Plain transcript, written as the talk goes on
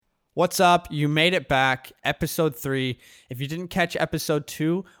What's up? You made it back. Episode 3. If you didn't catch episode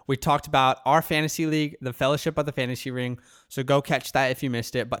 2, we talked about our fantasy league, the Fellowship of the Fantasy Ring. So go catch that if you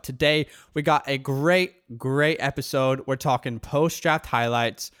missed it. But today we got a great episode. We're talking post-draft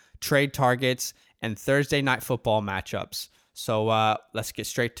highlights, trade targets, and Thursday night football matchups. So let's get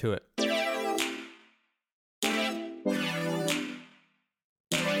straight to it.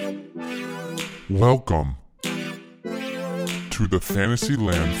 Welcome to the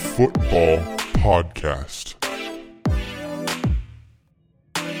Fantasyland Football Podcast.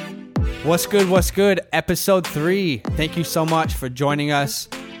 What's good? Episode 3. Thank you so much for joining us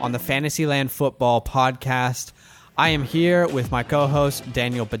on the Fantasyland Football Podcast. I am here with my co-host,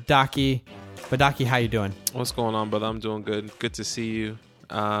 Daniel Badaki. Badaki, how you doing? What's going on, brother? I'm doing good. Good to see you.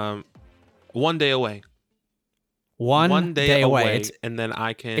 1 day away. One day away. And then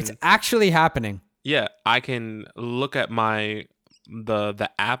I can... It's actually happening. Yeah, I can look at the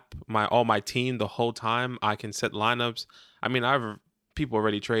app, all my team the whole time. I can set lineups. I mean, I've people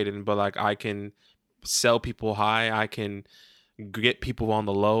already trading, but like I can sell people high. I can get people on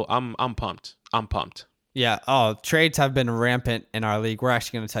the low. I'm pumped. Yeah. Oh, trades have been rampant in our league. We're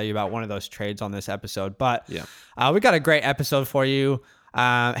actually going to tell you about one of those trades on this episode. But yeah, we got a great episode for you.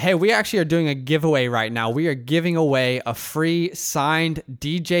 Hey, we actually are doing a giveaway right now. We are giving away a free signed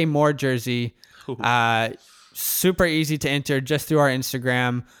DJ Moore jersey. Super easy to enter just through our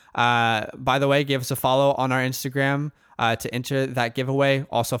Instagram. By the way, give us a follow on our Instagram to enter that giveaway.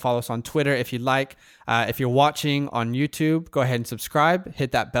 Also follow us on Twitter if you'd like. If you're watching on YouTube, go ahead and subscribe.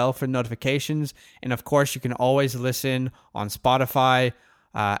 Hit that bell for notifications. And of course, you can always listen on Spotify,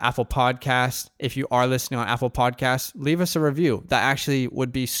 Apple Podcasts. If you are listening on Apple Podcasts, leave us a review. That actually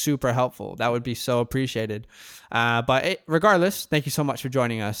would be super helpful. That would be so appreciated. Regardless, thank you so much for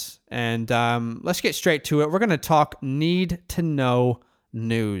joining us. And let's get straight to it. We're going to talk need to know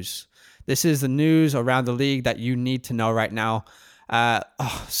news. This is the news around the league that you need to know right now.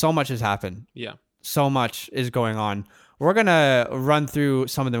 So much has happened. Yeah. So much is going on. We're going to run through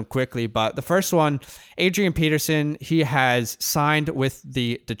some of them quickly, but the first one, Adrian Peterson, he has signed with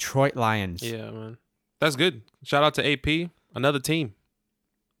the Detroit Lions. Yeah, man. That's good. Shout out to AP, another team.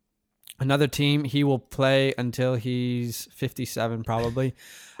 He will play until he's 57 probably.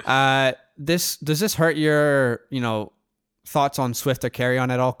 Does this hurt your, thoughts on Swift or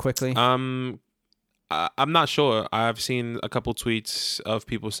Carry-On at all quickly? I'm not sure. I've seen a couple tweets of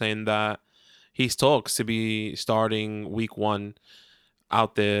people saying that he's talks to be starting week 1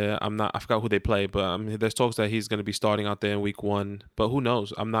 out there. I forgot who they play, but there's talks that he's going to be starting out there in week 1. But who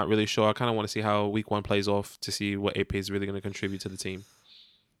knows? I'm not really sure. I kind of want to see how week 1 plays off to see what AP is really going to contribute to the team.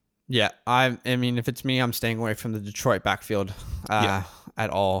 Yeah, I mean, if it's me, I'm staying away from the Detroit backfield at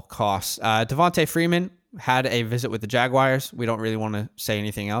all costs. Devontae Freeman had a visit with the Jaguars. We don't really want to say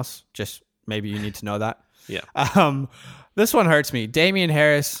anything else. Just maybe you need to know that. Yeah. This one hurts me. Damian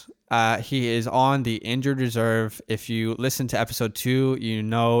Harris, he is on the injured reserve. If you listen to episode 2, you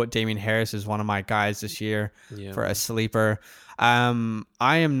know Damian Harris is one of my guys this year for a sleeper. I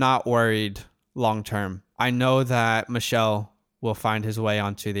am not worried long term. I know that Michelle will find his way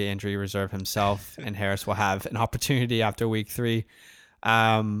onto the injury reserve himself, and Harris will have an opportunity after week 3.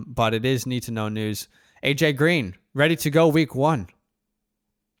 But it is need to know news. AJ Green, ready to go week 1.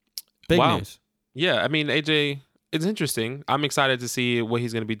 Big news. Yeah, I mean, AJ, it's interesting. I'm excited to see what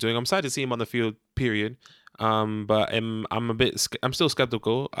he's going to be doing. I'm excited to see him on the field, period. But I'm still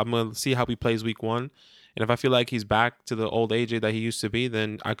skeptical. I'm going to see how he plays week 1. And if I feel like he's back to the old AJ that he used to be,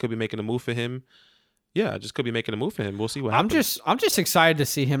 then I could be making a move for him. Yeah, I just could be making a move for him. We'll see what happens. I'm just excited to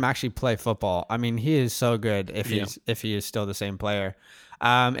see him actually play football. I mean, he is so good if he is still the same player.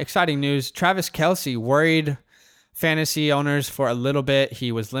 Exciting news. Travis Kelce worried fantasy owners for a little bit.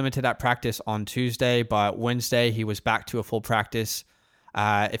 He was limited at practice on Tuesday, but Wednesday he was back to a full practice.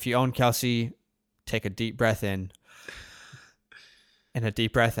 If you own Kelce, take a deep breath in and a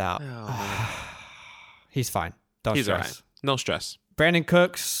deep breath out. He's fine. He's stress. All right. No stress. Brandon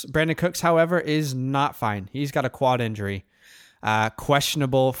Cooks, however, is not fine. He's got a quad injury.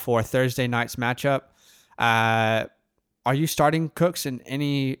 Questionable for Thursday night's matchup. Are you starting Cooks in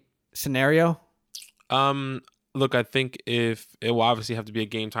any scenario? Look, I think it will obviously have to be a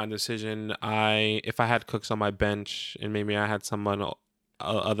game time decision. If I had Cooks on my bench and maybe I had someone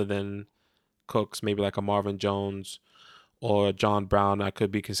other than Cooks, maybe like a Marvin Jones or John Brown, I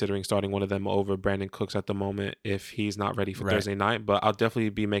could be considering starting one of them over Brandon Cooks at the moment if he's not ready for Thursday night. But I'll definitely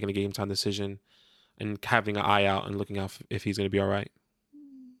be making a game time decision and having an eye out and looking out if he's going to be all right.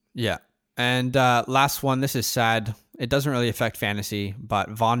 Yeah. And last one, this is sad. It doesn't really affect fantasy,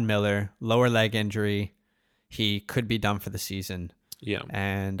 but Von Miller, lower leg injury. He could be done for the season. Yeah.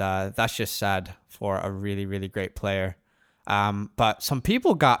 And that's just sad for a really, really great player. But some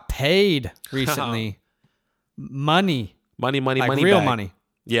people got paid recently. Money. Money Real bag. money.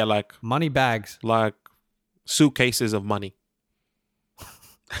 Yeah, like money bags. Like suitcases of money.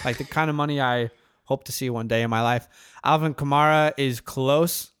 Like the kind of money I hope to see one day in my life. Alvin Kamara is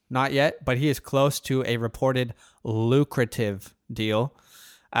close, not yet, but he is close to a reported lucrative deal.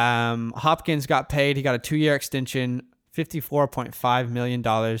 Hopkins got paid. He got a 2-year extension, $54.5 million.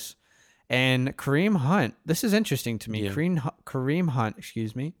 And Kareem Hunt, this is interesting to me. Yeah. Kareem Hunt,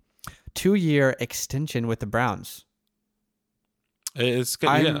 2-year extension with the Browns. It's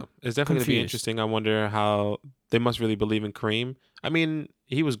definitely going to be interesting. I wonder how they must really believe in Kareem. I mean,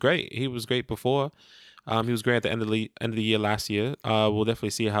 he was great. He was great before. He was great at the end of the year last year. We'll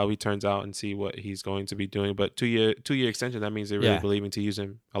definitely see how he turns out and see what he's going to be doing. But 2-year extension, that means they're really believing to use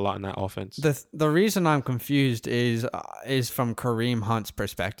him a lot in that offense. The reason I'm confused is from Kareem Hunt's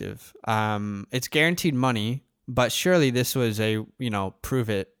perspective. It's guaranteed money, but surely this was a prove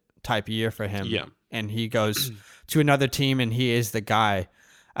it type year for him. Yeah, and he goes to another team and he is the guy.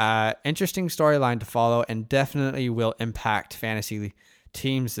 Interesting storyline to follow, and definitely will impact fantasy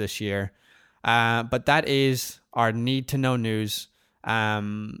teams this year. But that is our need to know news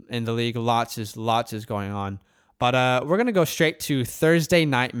in the league. Lots is going on. But we're gonna go straight to Thursday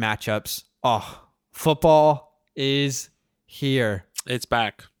night matchups. Oh, football is here. It's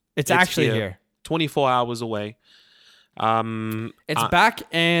back. It's actually here. 24 hours away. It's back,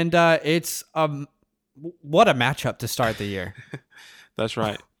 and it's what a matchup to start the year. That's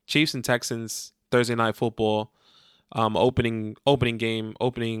right. Chiefs and Texans, Thursday night football, opening game,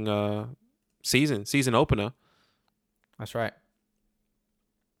 season opener. That's right.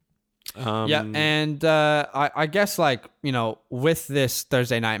 And I guess with this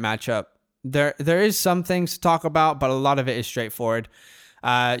Thursday night matchup, there is some things to talk about, but a lot of it is straightforward.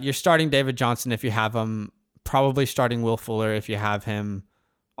 You're starting David Johnson if you have him. Probably starting Will Fuller if you have him.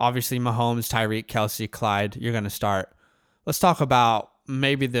 Obviously, Mahomes, Tyreek, Kelsey, Clyde, you're going to start. Let's talk about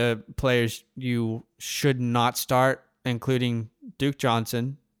maybe the players you should not start, including Duke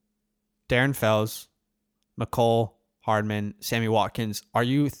Johnson, Darren Fells, McCole, Hardman, Sammy Watkins. Are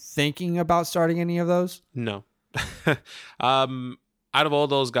you thinking about starting any of those? No. Out of all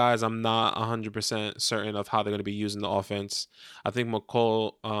those guys, I'm not 100% certain of how they're going to be using the offense. I think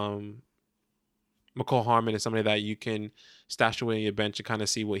McCole Hardman is somebody that you can stash away on your bench and kind of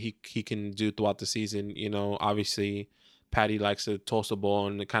see what he can do throughout the season. Obviously, Patty likes to toss the ball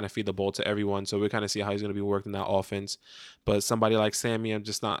and kind of feed the ball to everyone, so we kind of see how he's going to be working that offense. But somebody like Sammy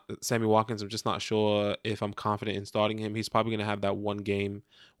Watkins, I'm just not sure if I'm confident in starting him. He's probably going to have that one game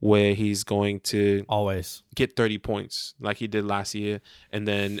where he's going to always get 30 points like he did last year, and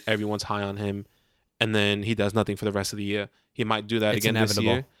then everyone's high on him, and then he does nothing for the rest of the year. He might do that again this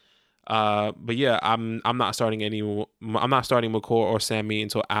year. But yeah, I'm not starting McCall or Sammy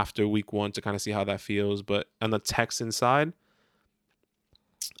until after week 1 to kind of see how that feels. But on the Texans side,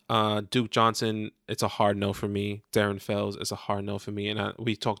 Duke Johnson, it's a hard no for me. Darren Fells, it's a hard no for me. And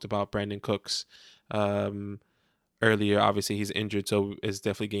we talked about Brandon Cooks earlier. Obviously, he's injured, so it's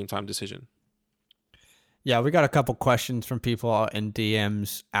definitely game time decision. Yeah, we got a couple questions from people in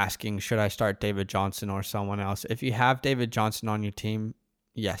DMs asking, should I start David Johnson or someone else? If you have David Johnson on your team,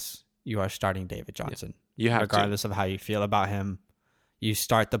 yes, you are starting David Johnson. Yeah, you have regardless of how you feel about him. You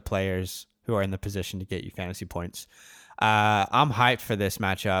start the players who are in the position to get you fantasy points. I'm hyped for this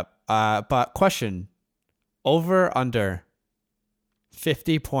matchup. But question, over under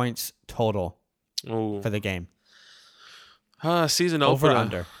 50 points total for the game. Season over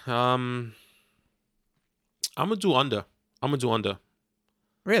opener. Under. I'm gonna do under.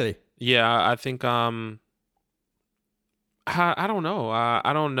 Really? Yeah, I think I don't know.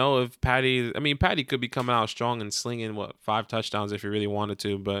 I don't know if Patty could be coming out strong and slinging 5 touchdowns if he really wanted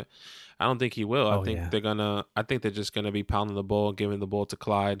to, but I don't think he will. I think they're just gonna be pounding the ball, giving the ball to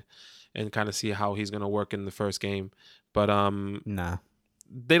Clyde, and kind of see how he's gonna work in the first game. But nah.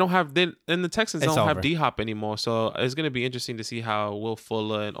 They don't have and the Texans don't have D-Hop anymore, so it's gonna be interesting to see how Will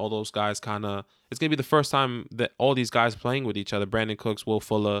Fuller and all those guys it's gonna be the first time that all these guys playing with each other. Brandon Cooks, Will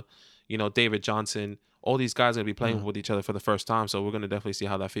Fuller, David Johnson, all these guys are gonna be playing with each other for the first time, so we're gonna definitely see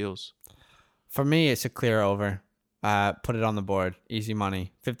how that feels. For me, it's a clear over. Put it on the board. Easy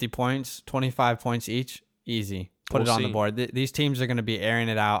money. 50 points, 25 points each. Easy. Put it on the board. These teams are gonna be airing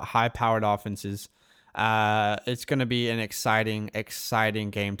it out. High-powered offenses. It's going to be an exciting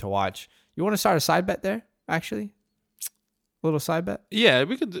game to watch. You want to start a side bet there, actually? A little side bet? Yeah,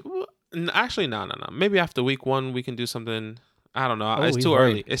 we could. Actually, no. Maybe after week 1, we can do something. I don't know. It's too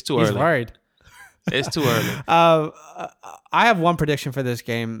early. It's too early. He's worried. It's too early. I have one prediction for this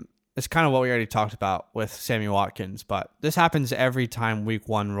game. It's kind of what we already talked about with Sammy Watkins, but this happens every time week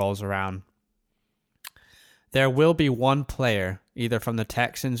 1 rolls around. There will be one player, either from the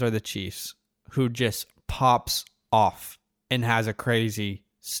Texans or the Chiefs, who just pops off and has a crazy,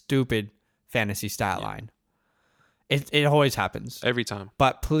 stupid fantasy stat line. It always happens. Every time.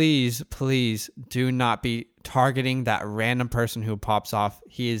 But please do not be targeting that random person who pops off.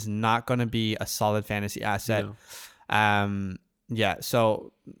 He is not going to be a solid fantasy asset. No.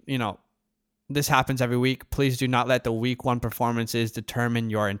 So, this happens every week. Please do not let the week 1 performances determine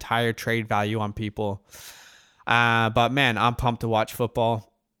your entire trade value on people. But man, I'm pumped to watch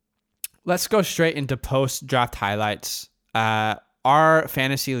football. Let's go straight into post-draft highlights. Our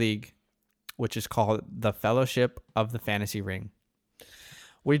fantasy league, which is called the Fellowship of the Fantasy Ring.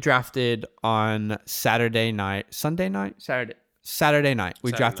 We drafted on Saturday night. We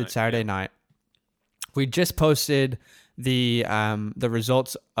drafted Saturday night. We just posted the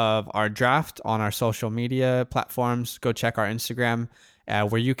results of our draft on our social media platforms. Go check our Instagram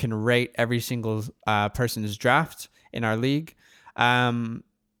where you can rate every single person's draft in our league. Let's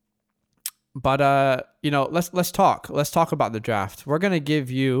talk. Let's talk about the draft. We're going to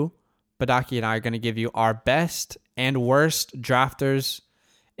give you, Badaki and I are going to give you our best and worst drafters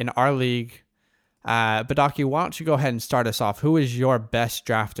in our league. Badaki, why don't you go ahead and start us off? Who is your best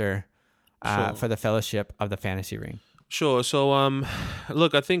drafter for the Fellowship of the Fantasy Ring? Sure. So,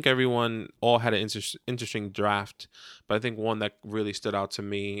 look, I think everyone all had an interesting draft, but I think one that really stood out to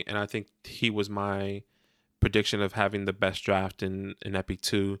me, and I think he was my prediction of having the best draft in Epic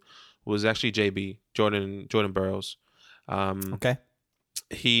 2, was actually JB, Jordan Burroughs. Okay.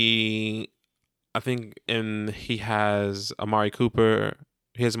 He has Amari Cooper.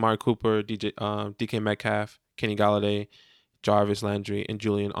 He has Amari Cooper, DK Metcalf, Kenny Galladay, Jarvis Landry, and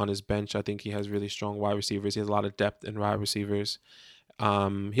Julian on his bench. I think he has really strong wide receivers. He has a lot of depth in wide receivers.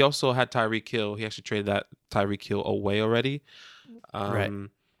 He also had Tyreek Hill. He actually traded that Tyreek Hill away already. Right.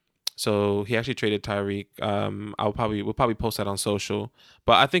 So he actually traded Tyreek. We'll probably post that on social.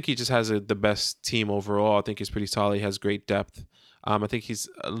 But I think he just has the best team overall. I think he's pretty solid. He has great depth. I think he's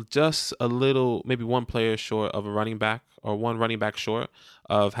just a little, maybe one player short of a running back, or one running back short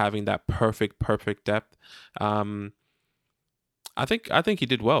of having that perfect depth. I think he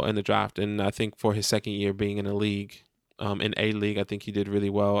did well in the draft, and I think for his second year being in a league, in a league, I think he did really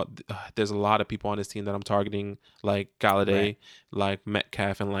well. There's a lot of people on this team that I'm targeting, like Galladay, right, like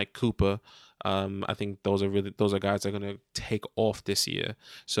Metcalf, and like Cooper. I think those are guys that are going to take off this year.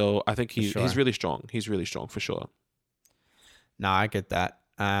 So I think he's really strong. He's really strong for sure. No, I get that.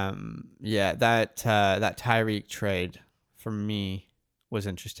 That Tyreek trade for me was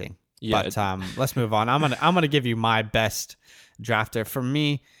interesting. Yeah, but let's move on. I'm gonna give you my best drafter. For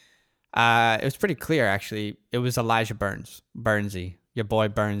me, it was pretty clear actually. It was Elijah Burnsy, your boy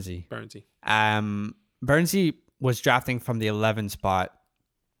Burnsy. Burnsy was drafting from the 11 spot.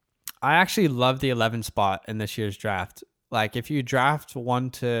 I actually love the 11 spot in this year's draft. Like if you draft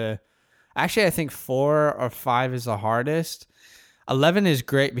 1 to, actually I think 4 or 5 is the hardest. 11 is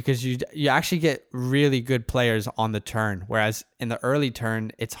great because you actually get really good players on the turn, whereas in the early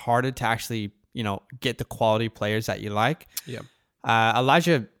turn it's harder to actually get the quality players that you like. Yeah.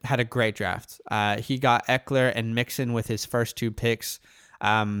 Elijah had a great draft. He got Eckler and Mixon with his first 2 picks.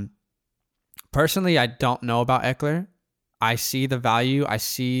 Personally, I don't know about Eckler. I see the value. I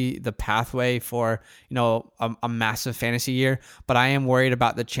see the pathway for a massive fantasy year, but I am worried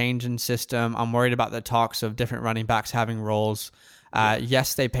about the change in system. I'm worried about the talks of different running backs having roles.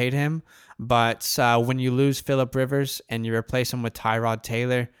 Yes, they paid him, but when you lose Phillip Rivers and you replace him with Tyrod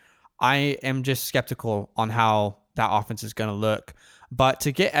Taylor, I am just skeptical on how that offense is going to look. But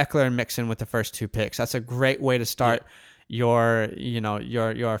to get Eckler and Mixon with the first 2 picks, that's a great way to start your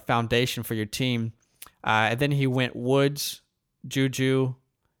foundation for your team. And then he went Woods, Juju,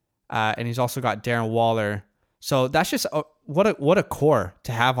 and he's also got Darren Waller. So that's just what a core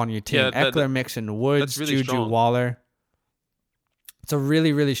to have on your team. Yeah, Eckler, Mixon, Woods, really Juju, strong. Waller. It's a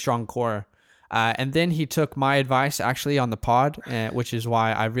really, really strong core. And then he took my advice actually on the pod, which is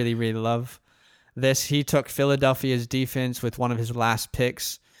why I really, really love this. He took Philadelphia's defense with one of his last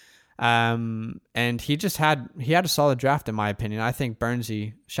picks. And he had a solid draft in my opinion. I think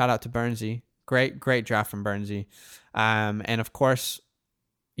Burnsy, shout out to Burnsy. Great draft from Burnsy. And of course,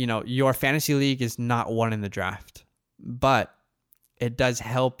 your fantasy league is not won in the draft, but it does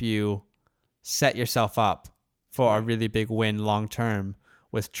help you set yourself up for a really big win long term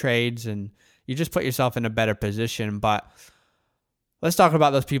with trades, and you just put yourself in a better position. But let's talk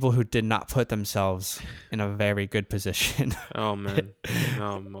about those people who did not put themselves in a very good position. Oh man.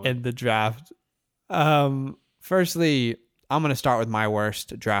 In the draft. Firstly, I'm gonna start with my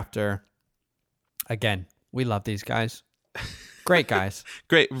worst drafter. Again, we love these guys. Great guys.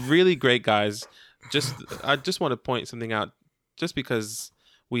 Great, really great guys. I just want to point something out. Just because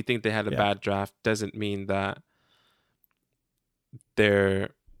we think they had a bad draft doesn't mean that they're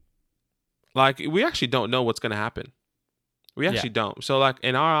like, we actually don't know what's going to happen. We actually don't. So like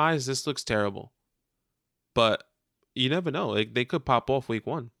in our eyes, this looks terrible, but you never know. Like, they could pop off week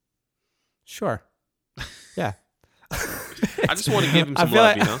 1. Sure. Yeah. I just want to give them some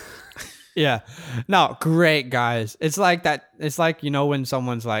love, you know? Yeah. No, great guys. It's like that. It's like, when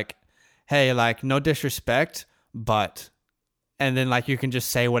someone's like, hey, like, no disrespect, but, and then like you can just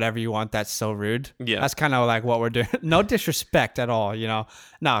say whatever you want. That's so rude. Yeah. That's kind of like what we're doing. No disrespect at all,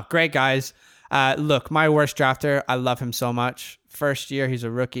 No, great guys. Look, my worst drafter, I love him so much. First year, he's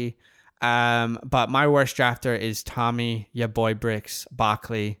a rookie. But my worst drafter is Tommy, your boy Bricks,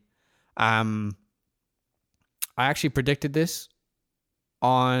 Barkley. I actually predicted this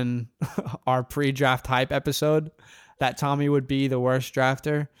on our pre-draft hype episode that Tommy would be the worst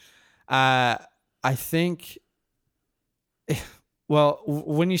drafter. I think, well,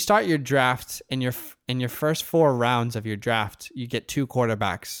 when you start your draft in your first 4 rounds of your draft, you get 2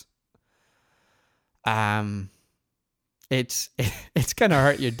 quarterbacks. It's gonna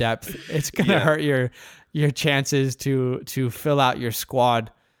hurt your depth. It's gonna hurt your chances to fill out your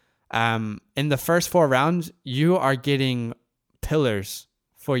squad. In the first 4 rounds, you are getting pillars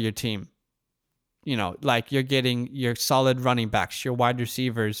for your team. Like you're getting your solid running backs, your wide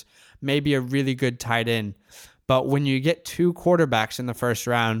receivers, maybe a really good tight end. But when you get 2 quarterbacks in the first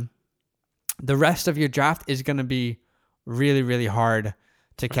round, the rest of your draft is going to be really, really hard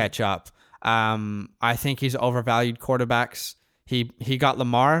to catch up. I think he's overvalued quarterbacks. He got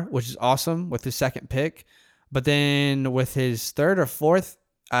Lamar, which is awesome, with his second pick. But then with his third or fourth,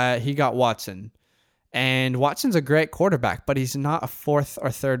 he got Watson. And Watson's a great quarterback, but he's not a 4th or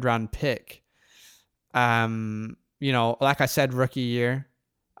 3rd round pick. Like I said, rookie year,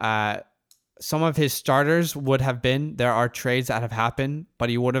 some of his starters would have been, there are trades that have happened, but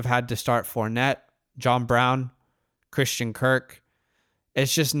he would have had to start Fournette, John Brown, Christian Kirk.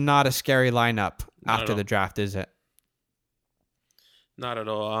 It's just not a scary lineup after the draft, is it? Not at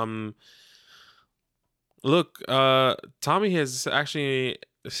all. Look, Tommy has actually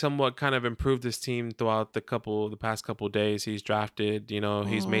somewhat kind of improved his team throughout the past couple of days. He's drafted,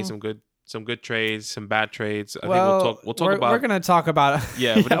 he's made some good trades, some bad trades. I think we'll talk about. We're gonna talk about.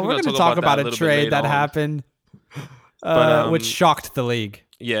 Yeah, we're gonna talk about a trade that happened, which shocked the league.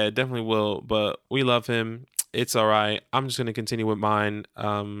 Yeah, it definitely will. But we love him. It's all right. I'm just gonna continue with mine.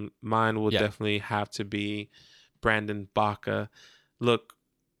 Mine will definitely have to be Brandon Baca. Look,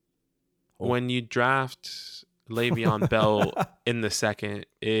 when you draft Le'Veon Bell in the second,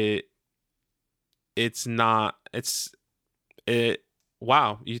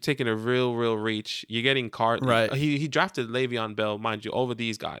 wow, you're taking a real reach. You're getting right. He drafted Le'Veon Bell, mind you, over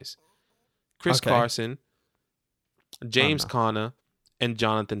these guys: Chris Carson, James Conner, and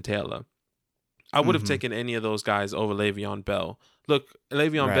Jonathan Taylor. I would have taken any of those guys over Le'Veon Bell. Look,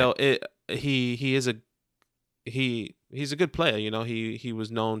 Le'Veon Bell, he's a good player. He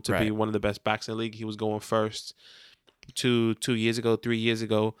was known to be one of the best backs in the league. He was going first 2 years ago, 3 years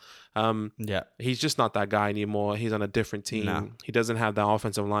ago. He's just not that guy anymore. He's on a different team. No. He doesn't have the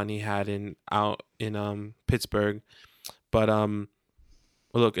offensive line he had out in Pittsburgh. But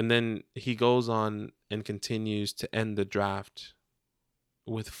look, and then he goes on and continues to end the draft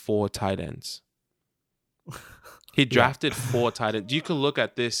with 4 tight ends. He drafted 4 tight ends. You can look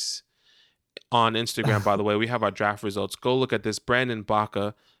at this on Instagram, by the way. We have our draft results. Go look at this. Brandon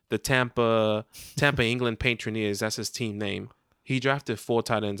Baca, the Tampa England Patriots. That's his team name. He drafted 4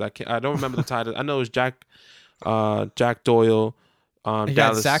 tight ends. I don't remember the tight ends. I know it was Jack Doyle. He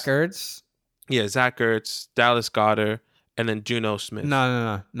got Zach Ertz. Yeah, Zach Ertz, Dallas Goedert, and then Juno Smith.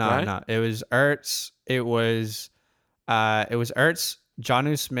 No. It was Ertz. It was Ertz,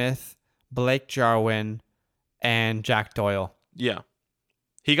 Jonnu Smith, Blake Jarwin, and Jack Doyle. Yeah.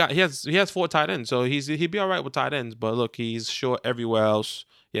 He has 4 tight ends, so he'd be all right with tight ends. But look, he's short everywhere else.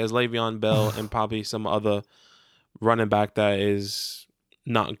 He has Le'Veon Bell and probably some other running back that is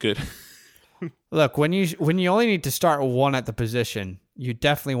not good. Look, when you only need to start 1 at the position, you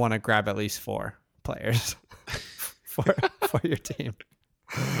definitely want to grab at least 4 players for your team.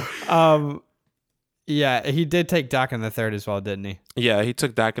 Yeah, he did take Dak in the 3rd as well, didn't he? Yeah, he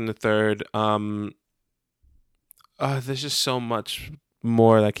took Dak in the 3rd. There's just so much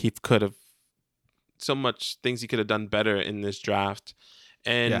more like he could have, so much things he could have done better in this draft.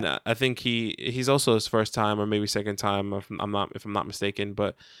 And I think he's also his first time or maybe second time, if I'm not mistaken,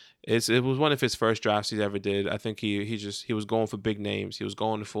 but It was one of his first drafts he ever did. I think he was going for big names. He was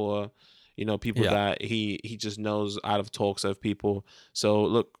going for, people that he just knows out of talks of people. So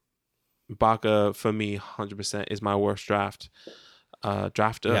look, Baca for me 100% is my worst drafter.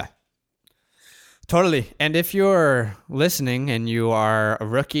 Yeah. Totally. And if you're listening and you are a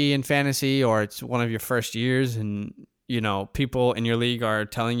rookie in fantasy, or it's one of your first years and people in your league are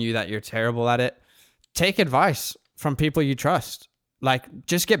telling you that you're terrible at it, take advice from people you trust. Like,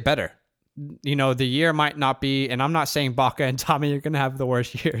 just get better. The year might not be, and I'm not saying Baca and Tommy are going to have the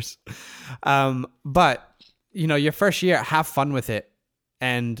worst years. But, your first year, have fun with it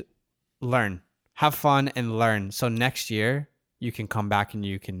and learn. Have fun and learn. So next year, you can come back and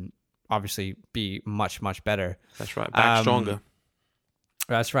you can obviously be much, much better. That's right. Back stronger.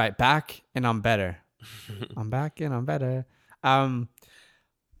 That's right. Back and I'm better. I'm back and I'm better.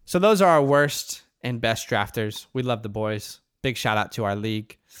 So those are our worst and best drafters. We love the boys. Big shout out to our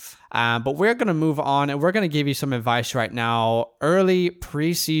league. But we're going to move on and we're going to give you some advice right now. Early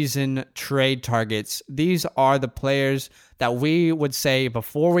preseason trade targets. These are the players that we would say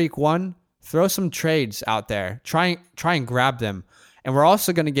before week 1, throw some trades out there. Try and grab them. And we're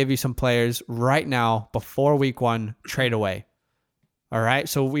also going to give you some players right now before week 1, trade away. All right.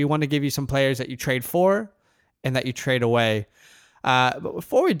 So we want to give you some players that you trade for and that you trade away. But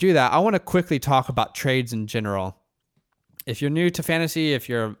before we do that, I want to quickly talk about trades in general. If you're new to fantasy, if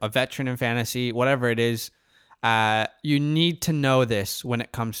you're a veteran in fantasy, whatever it is, you need to know this when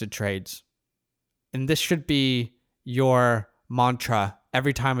it comes to trades. And this should be your mantra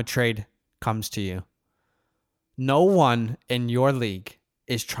every time a trade comes to you. No one in your league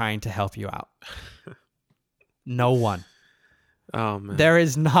is trying to help you out. No one. Oh, man. There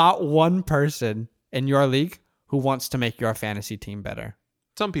is not one person in your league who wants to make your fantasy team better.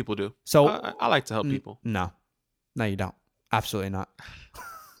 Some people do. So I like to help people. No, you don't. Absolutely not.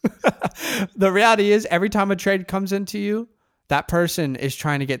 The reality is, every time a trade comes into you, that person is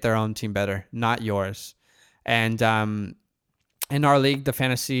trying to get their own team better, not yours. And in our league, the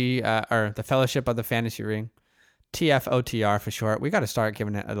fantasy or the Fellowship of the Fantasy Ring, TFOTR for short. We got to start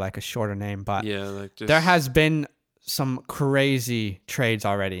giving it a shorter name, but there has been some crazy trades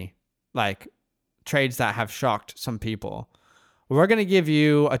already, like trades that have shocked some people. We're going to give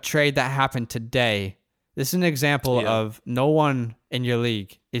you a trade that happened today. This is an example of no one in your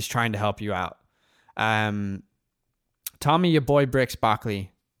league is trying to help you out. Tommy, your boy Bricks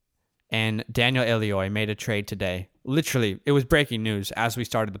Bockley, and Daniel Ilioy made a trade today. Literally, it was breaking news as we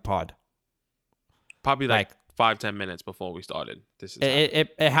started the pod. Probably like 5-10 minutes before we started. It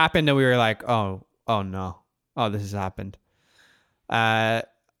happened and we were like, oh no. Oh, this has happened. In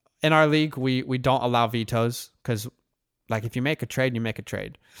our league, we don't allow vetoes because, like, if you make a trade, you make a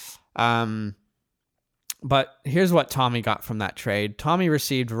trade. But here's what Tommy got from that trade. Tommy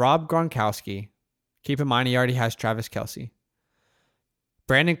received Rob Gronkowski. Keep in mind, he already has Travis Kelce.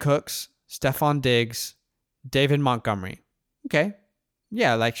 Brandon Cooks, Stephon Diggs, David Montgomery. Okay.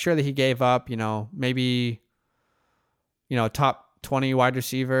 Yeah, like, surely he gave up, maybe, top 20 wide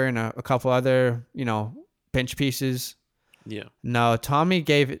receiver and a couple other, bench pieces. Yeah. No, Tommy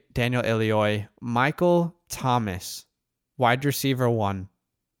gave Daniel Ilioy, Michael Thomas, wide receiver 1,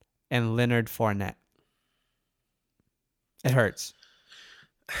 and Leonard Fournette. It hurts.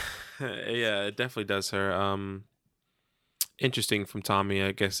 Yeah, it definitely does hurt. Interesting from Tommy.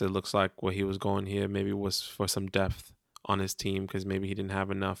 I guess it looks like where he was going here maybe was for some depth on his team because maybe he didn't have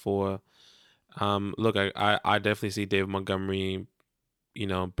enough. Or look, I definitely see David Montgomery,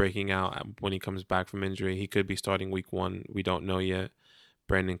 breaking out when he comes back from injury. He could be starting week 1. We don't know yet.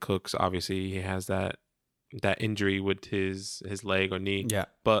 Brandon Cooks, obviously, he has that injury with his leg or knee. Yeah,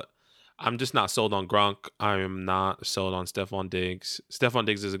 but I'm just not sold on Gronk. I am not sold on Stephon Diggs. Stephon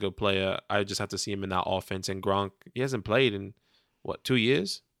Diggs is a good player. I just have to see him in that offense. And Gronk, he hasn't played in, 2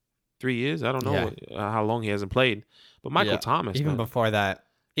 years? 3 years? I don't know how long he hasn't played. But Michael Thomas, even before that,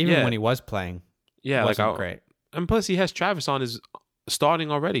 when he was playing, wasn't great. And plus, he has Travis on his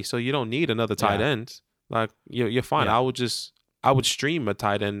starting already, so you don't need another tight end. Like, you're fine. Yeah. I would stream a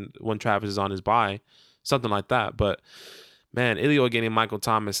tight end when Travis is on his bye, something like that. But man, Ilioy getting Michael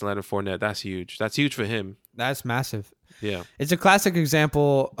Thomas and Leonard Fournette, that's huge. That's huge for him. That's massive. Yeah. It's a classic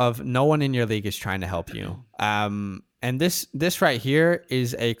example of no one in your league is trying to help you. And this right here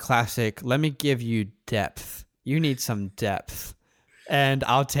is a classic, let me give you depth. You need some depth. And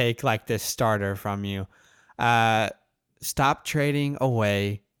I'll take this starter from you. Stop trading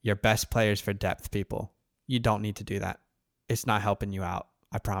away your best players for depth, people. You don't need to do that. It's not helping you out.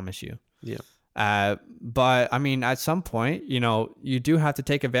 I promise you. Yeah. But I mean, at some point, you do have to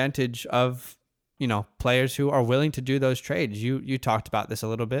take advantage of, players who are willing to do those trades. You talked about this a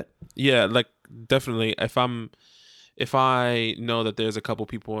little bit. Yeah, like definitely. If I know that there's a couple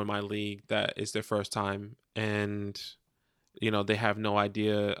people in my league that is their first time and they have no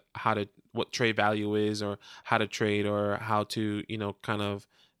idea what trade value is or how to trade or how to, kind of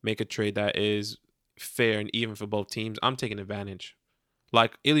make a trade that is fair and even for both teams, I'm taking advantage.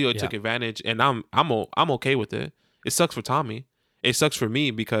 Like Ilya took advantage, and I'm okay with it. It sucks for Tommy. It sucks for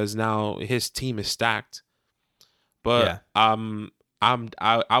me because now his team is stacked. But I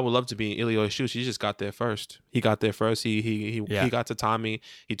would love to be in Ilya's shoes. He just got there first. He got there first. He got to Tommy.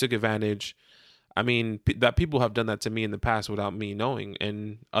 He took advantage. I mean, that people have done that to me in the past without me knowing,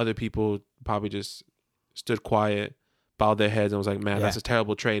 and other people probably just stood quiet, bowed their heads, and was like, "Man, that's a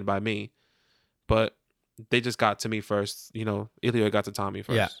terrible trade by me." But they just got to me first. Ilya got to Tommy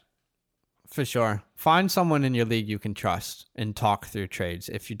first. Yeah, for sure. Find someone in your league you can trust and talk through trades.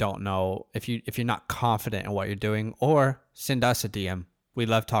 If you don't know, if you're not confident in what you're doing, or send us a DM. We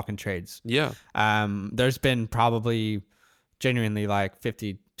love talking trades. Yeah. There's been probably genuinely like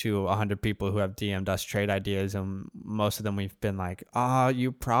 50 to 100 people who have DM'd us trade ideas, and most of them we've been like,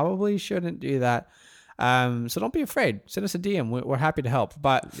 you probably shouldn't do that. So don't be afraid. Send us a DM. We're happy to help.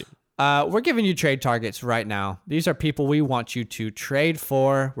 But we're giving you trade targets right now. These are people we want you to trade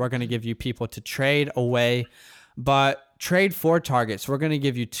for. We're going to give you people to trade away. But trade for targets, we're going to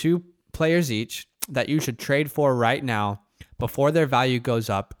give you 2 players each that you should trade for right now before their value goes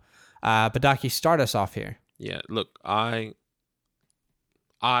up. Badaki, start us off here. Yeah, look, I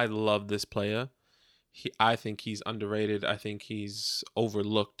love this player. I think he's underrated. I think he's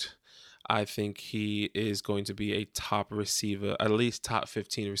overlooked. I think he is going to be a top receiver, at least top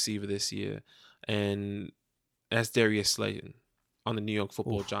 15 receiver this year. And that's Darius Slayton on the New York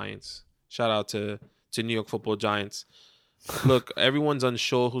Football Giants. Shout out to New York Football Giants. Look, everyone's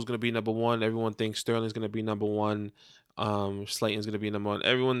unsure who's going to be number one. Everyone thinks Sterling's going to be number one. Slayton's going to be number one.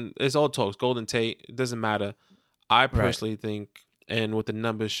 Everyone, it's all talks. Golden Tate, it doesn't matter. I personally think, and with the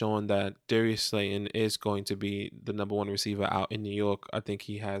numbers showing that Darius Slayton is going to be the number one receiver out in New York, I think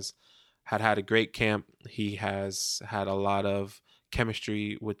he had a great camp. He has had a lot of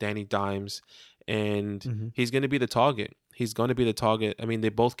chemistry with Danny Dimes, and he's going to be the target. He's going to be the target. I mean, they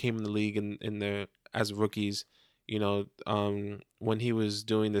both came in the league as rookies. When he was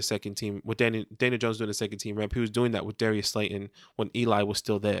doing the second team, with Daniel Jones doing the second team rep, he was doing that with Darius Slayton when Eli was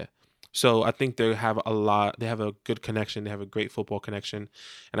still there. So I think they have a good connection. They have a great football connection.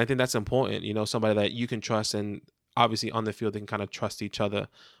 And I think that's important, somebody that you can trust, and obviously on the field they can kind of trust each other.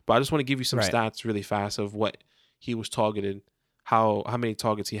 But I just want to give you some stats really fast of what he was targeted, how many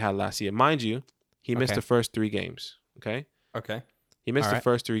targets he had last year. Mind you, he missed the first 3 games. Okay. He missed the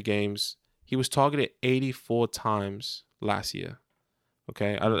first 3 games. He was targeted 84 times last year.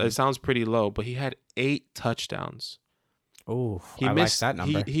 Okay. It sounds pretty low, but he had 8 touchdowns. Oh, I like that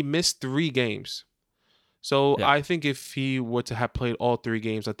number. He missed 3 games. So I think if he were to have played all 3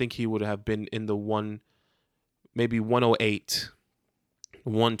 games, I think he would have been in the maybe 108,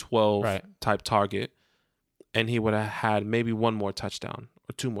 112 type target. And he would have had maybe 1 more touchdown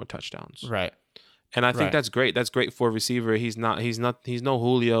or 2 more touchdowns. Right. And I think that's great. That's great for a receiver. He's no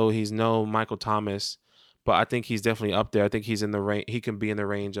Julio. He's no Michael Thomas, but I think he's definitely up there. I think he's in the range. He can be in the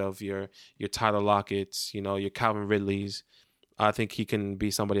range of your Tyler Lockett's, your Calvin Ridley's. I think he can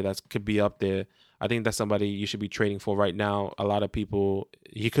be somebody that could be up there. I think that's somebody you should be trading for right now. A lot of people,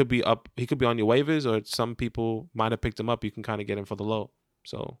 he could be up. He could be on your waivers, or some people might have picked him up. You can kind of get him for the low.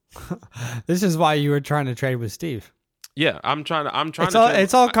 So this is why you were trying to trade with Steve. Yeah, I'm trying.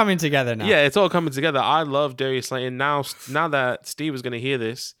 It's all coming together now. Yeah, it's all coming together. I love Darius Slayton. Now that Steve is going to hear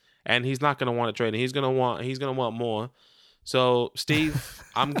this, and he's not going to want to trade, and he's going to want more. So, Steve,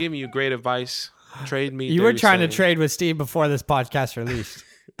 I'm giving you great advice. Trade me. You were trying to trade with Steve before this podcast released.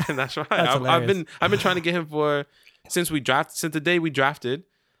 And that's right. I've been trying to get him since the day we drafted.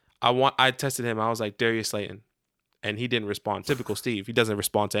 I tested him. I was like, Darius Slayton, and he didn't respond. Typical Steve. He doesn't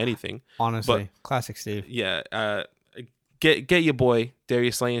respond to anything. Honestly, classic Steve. Yeah. Get your boy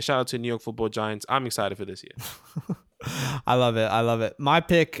Darius Slayton. Shout out to New York Football Giants. I'm excited for this year. I love it. My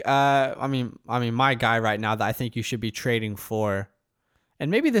pick. I mean, my guy right now that I think you should be trading for, and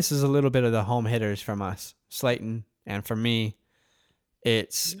maybe this is a little bit of the home hitters from us, Slayton, and for me,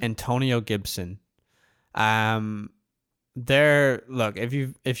 it's Antonio Gibson. Look, if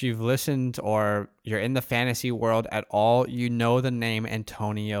you've listened or you're in the fantasy world at all, you know the name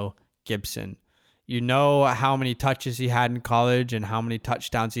Antonio Gibson. You know how many touches he had in college and how many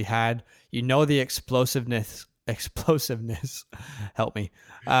touchdowns he had. You know the explosiveness, help me,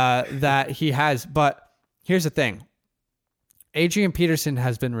 that he has. But here's the thing. Adrian Peterson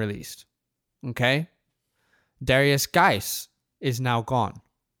has been released. Okay. Darius Geis is now gone.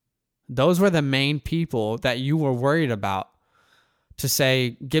 Those were the main people that you were worried about to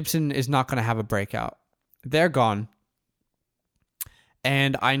say Gibson is not going to have a breakout. They're gone.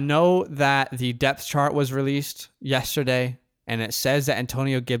 And I know that the depth chart was released yesterday, and it says that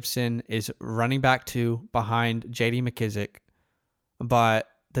Antonio Gibson is running back 2 behind J.D. McKissic, but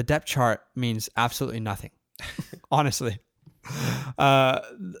the depth chart means absolutely nothing, honestly.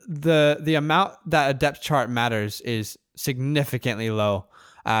 The amount that a depth chart matters is significantly low.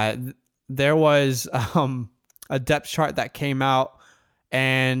 There was a depth chart that came out,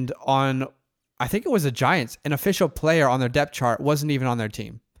 and on, I think it was the Giants, an official player on their depth chart wasn't even on their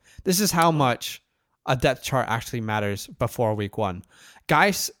team. This is how much a depth chart actually matters before week 1.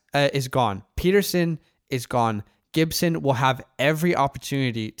 Geis is gone. Peterson is gone. Gibson will have every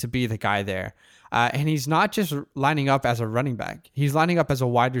opportunity to be the guy there. And he's not just lining up as a running back. He's lining up as a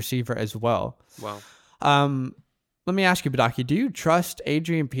wide receiver as well. Wow. Let me ask you, Badaki, do you trust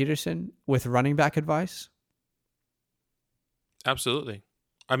Adrian Peterson with running back advice? Absolutely.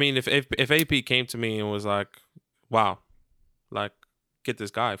 I mean, if AP came to me and was like, wow, like, get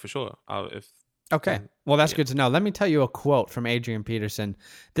this guy for sure. Okay. Well, that's good to know. Let me tell you a quote from Adrian Peterson.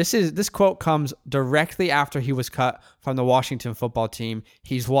 This quote comes directly after he was cut from the Washington football team.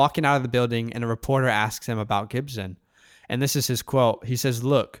 He's walking out of the building and a reporter asks him about Gibson. And this is his quote. He says,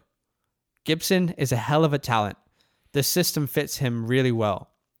 "Look, Gibson is a hell of a talent. The system fits him really well.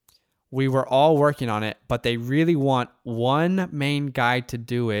 We were all working on it, but they really want one main guy to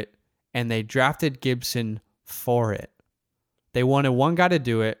do it, and they drafted Gibson for it. They wanted one guy to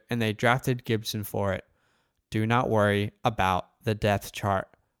do it, and they drafted Gibson for it. Do not worry about the depth chart.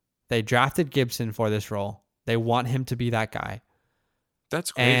 They drafted Gibson for this role. They want him to be that guy."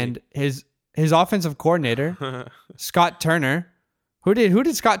 That's crazy. And his offensive coordinator, Scott Turner, who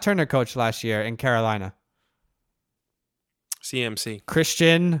did Scott Turner coach last year in Carolina? CMC.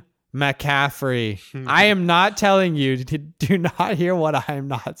 Christian McCaffrey. I am not telling you to do not hear what I am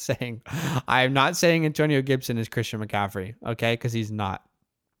not saying. I am not saying Antonio Gibson is Christian McCaffrey, okay? Because he's not.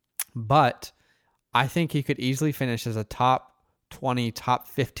 But I think he could easily finish as a top 20, top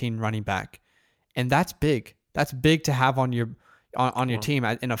 15 running back. And that's big. That's big to have on your team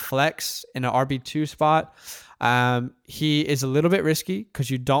in a flex, in an RB2 spot. He is a little bit risky because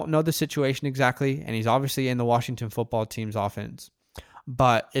you don't know the situation exactly, and he's obviously in the Washington football team's offense.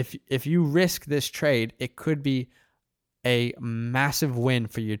 But if you risk this trade, it could be a massive win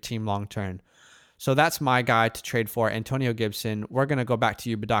for your team long term. So that's my guy to trade for, Antonio Gibson. We're going to go back to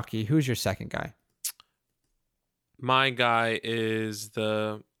you, Badaki. Who's your second guy? My guy is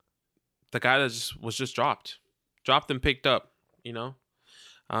the guy that was just dropped and picked up, you know.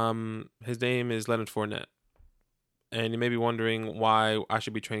 His name is Leonard Fournette. And you may be wondering why I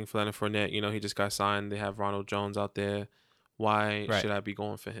should be trading for Leonard Fournette. You know, he just got signed. They have Ronald Jones out there. Why should I be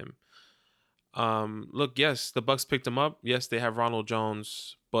going for him? Look, yes, the Bucs picked him up. Yes, they have Ronald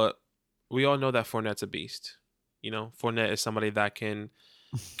Jones, but we all know that Fournette's a beast. You know, Fournette is somebody that can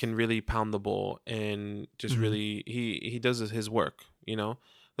really pound the ball and just really he does his work. You know,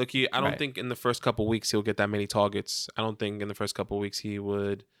 look, I don't think in the first couple of weeks he'll get that many targets. I don't think in the first couple of weeks he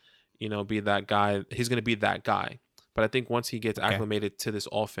would, you know, be that guy. He's going to be that guy. But I think once he gets acclimated to this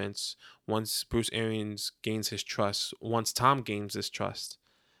offense, once Bruce Arians gains his trust, once Tom gains his trust,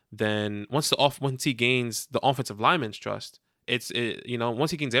 then once he gains the offensive lineman's trust, once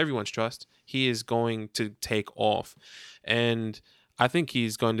he gains everyone's trust, he is going to take off. And I think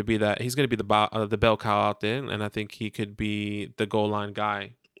he's going to be that. He's going to be the bell cow out there, and I think he could be the goal line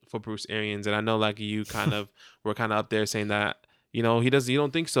guy for Bruce Arians. And I know, like, you kind of were kind of up there saying that, you know, you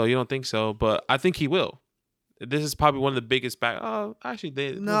don't think so, but I think he will. This is probably one of the biggest back. Oh, actually,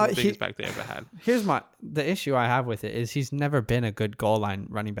 the biggest back they ever had. Here's the issue I have with it is he's never been a good goal line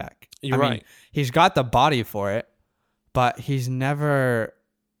running back. You're right. He's got the body for it, but he's never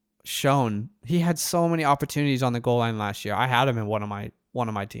shown. He had so many opportunities on the goal line last year. I had him in one of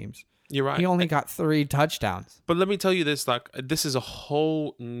my teams. You're right. He only got 3 touchdowns. But let me tell you this, like, this is a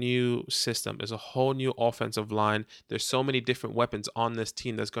whole new system. There's a whole new offensive line. There's so many different weapons on this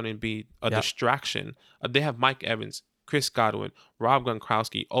team that's going to be a distraction. They have Mike Evans, Chris Godwin, Rob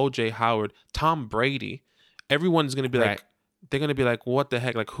Gronkowski, O.J. Howard, Tom Brady. Everyone's going to be like, they're going to be like, what the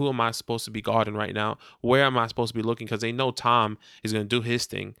heck? Like, who am I supposed to be guarding right now? Where am I supposed to be looking? Because they know Tom is going to do his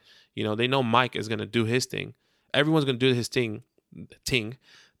thing. You know, they know Mike is going to do his thing. Everyone's going to do his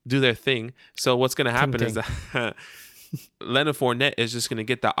do their thing. So what's going to happen is that Leonard Fournette is just going to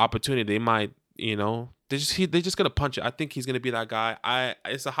get that opportunity. They might, you know, they're just going to punch it. I think he's going to be that guy.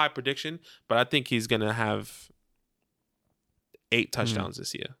 It's a high prediction, but I think he's going to have 8 touchdowns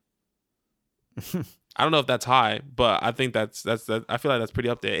this year. I don't know if that's high, but I think that's I feel like that's pretty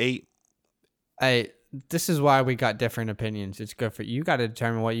up there. 8. This is why we got different opinions. It's good for you. Got to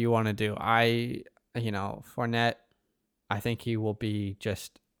determine what you want to do. Fournette, I think he will be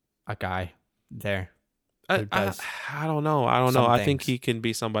just a guy there. I don't know. I think he can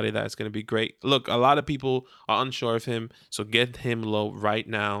be somebody that's going to be great. Look, a lot of people are unsure of him, so get him low right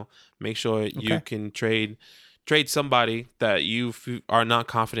now. Make sure you can trade somebody that you are not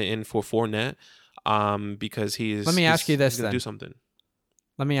confident in for Fournette, because he is. Let me ask you this then. Do something.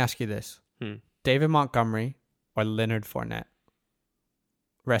 Let me ask you this: David Montgomery or Leonard Fournette?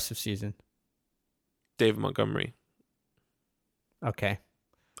 Rest of season. David Montgomery. Okay.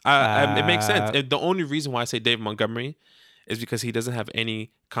 It makes sense. The only reason why I say David Montgomery is because he doesn't have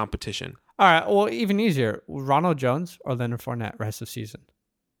any competition. All right. Well, even easier: Ronald Jones or Leonard Fournette rest of season.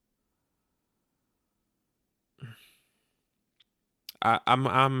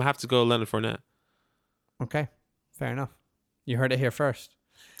 I'm have to go Leonard Fournette. Okay, fair enough. You heard it here first.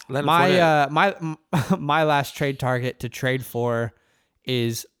 Fournette. My last trade target to trade for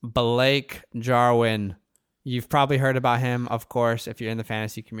is Blake Jarwin. You've probably heard about him, of course, if you're in the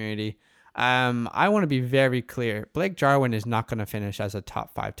fantasy community. I want to be very clear. Blake Jarwin is not going to finish as a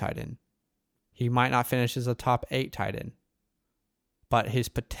top 5 tight end. He might not finish as a top 8 tight end. But his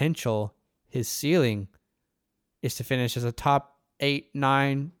potential, his ceiling, is to finish as a top 8,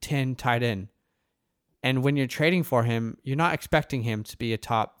 9, 10 tight end. And when you're trading for him, you're not expecting him to be a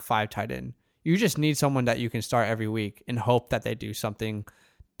top 5 tight end. You just need someone that you can start every week and hope that they do something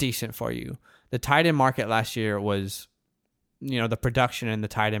decent for you. The tight end market last year was, the production in the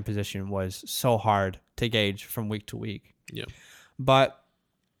tight end position was so hard to gauge from week to week. Yeah. But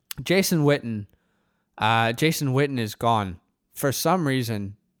Jason Witten is gone. For some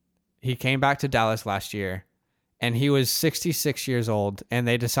reason, he came back to Dallas last year, and he was 66 years old, and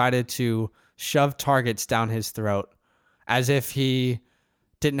they decided to shove targets down his throat as if he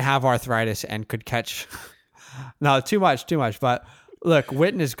didn't have arthritis and could catch. No, too much. But look,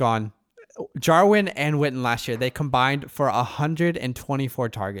 Witten is gone. Jarwin and Witten last year, they combined for 124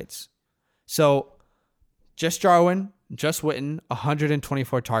 targets. So just Jarwin, just Witten,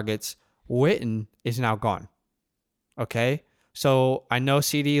 124 targets. Witten is now gone. Okay? So I know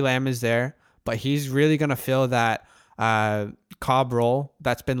CeeDee Lamb is there, but he's really going to fill that Cobb role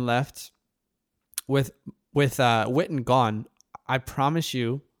that's been left. With Witten gone, I promise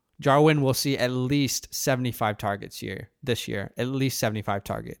you, Jarwin will see at least 75 targets this year. At least 75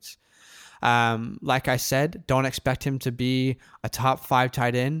 targets. Like I said, don't expect him to be a top 5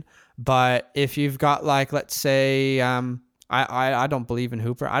 tight end. But if you've got, let's say, I don't believe in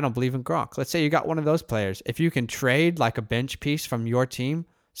Hooper. I don't believe in Gronk. Let's say you got one of those players. If you can trade like a bench piece from your team,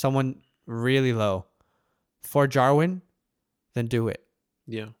 someone really low, for Jarwin, then do it.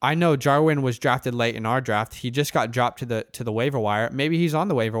 Yeah. I know Jarwin was drafted late in our draft. He just got dropped to the waiver wire. Maybe he's on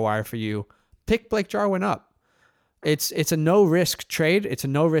the waiver wire for you. Pick Blake Jarwin up. It's a no risk trade. It's a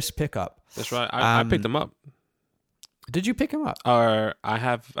no risk pickup. That's right. I picked him up. Did you pick him up? Or I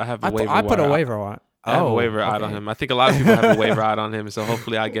have a waiver. I put a waiver on. I have a waiver out on him. I think a lot of people have a waiver out on him, so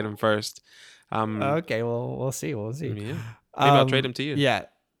hopefully I get him first. Okay, well, we'll see. Yeah. Maybe I'll trade him to you. Yeah.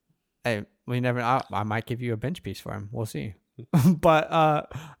 Hey, we never. I might give you a bench piece for him. We'll see.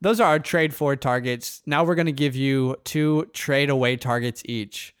 But those are our trade for targets. Now we're going to give you 2 trade away targets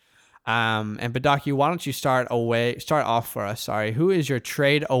each. And Badaki, why don't you start off for us? Sorry. Who is your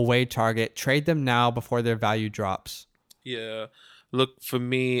trade away target? Trade them now before their value drops. Yeah. Look, for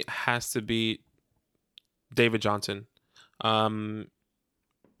me, it has to be David Johnson.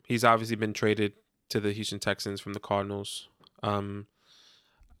 He's obviously been traded to the Houston Texans from the Cardinals.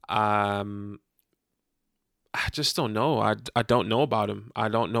 I just don't know. I don't know about him. I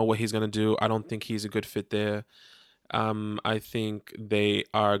don't know what he's going to do. I don't think he's a good fit there. I think they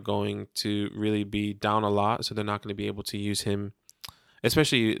are going to really be down a lot, so they're not going to be able to use him,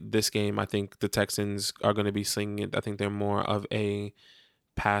 especially this game. I think the Texans are going to be slinging it. I think they're more of a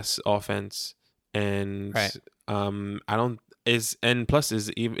pass offense, and right. Is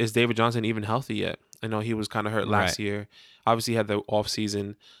David Johnson even healthy yet? I know he was kind of hurt last year. Obviously, he had the off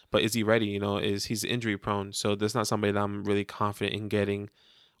season, but is he ready? He's injury prone, so that's not somebody that I'm really confident in getting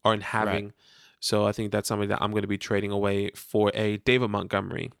or in having. Right. So I think that's somebody that I'm going to be trading away for a David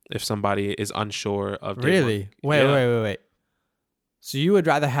Montgomery if somebody is unsure of. Really? Wait. So you would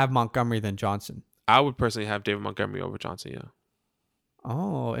rather have Montgomery than Johnson? I would personally have David Montgomery over Johnson. Yeah.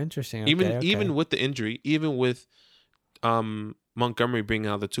 Oh, interesting. Even with the injury, even with Montgomery being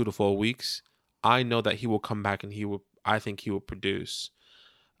out the 2 to 4 weeks, I know that he will come back and I think he will produce.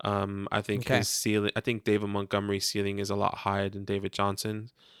 I think his ceiling. I think David Montgomery's ceiling is a lot higher than David Johnson.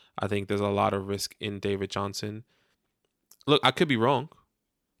 I think there's a lot of risk in David Johnson. Look, I could be wrong.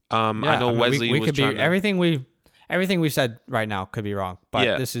 I know Wesley we was could be trying to, everything we said right now could be wrong,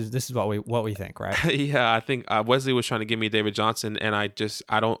 but this is what we think, right? Yeah, I think Wesley was trying to give me David Johnson, and I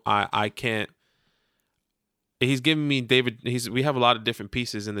can't. He's giving me David. We have a lot of different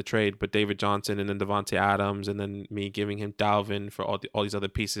pieces in the trade, but David Johnson and then Devontae Adams, and then me giving him Dalvin for all these other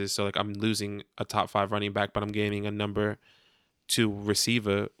pieces. So like I'm losing a top 5 running back, but I'm gaining a number 2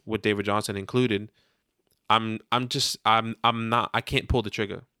 receiver with David Johnson included. I'm not. I can't pull the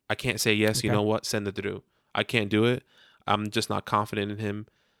trigger. I can't say yes. Okay. You know what? Send it through. I can't do it. I'm just not confident in him.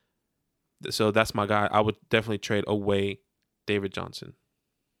 So that's my guy. I would definitely trade away David Johnson.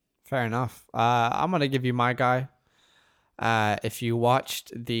 Fair enough. I'm going to give you my guy. If you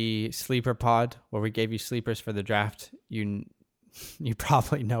watched the sleeper pod where we gave you sleepers for the draft, you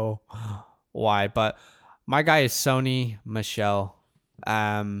probably know why. But my guy is Sony Michel.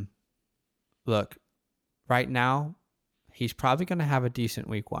 Look, right now, he's probably going to have a decent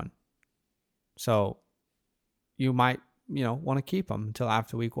week 1. So you might, want to keep him until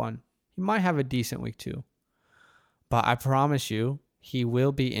after week 1. He might have a decent week 2. But I promise you, he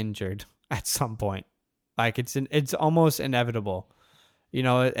will be injured at some point. Like it's almost inevitable.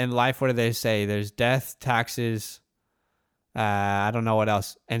 In life, what do they say? There's death, taxes. I don't know what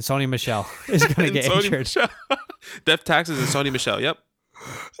else. And Sony Michel is going to get injured. Death, taxes, and Sony Michel. Yep.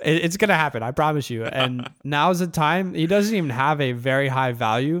 It's going to happen. I promise you. And now's the time. He doesn't even have a very high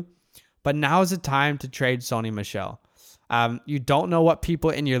value, but now's the time to trade Sony Michel. You don't know what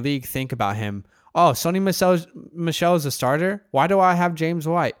people in your league think about him. Oh, Sony Michel is a starter? Why do I have James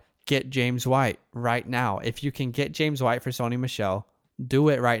White? Get James White right now. If you can get James White for Sony Michel, do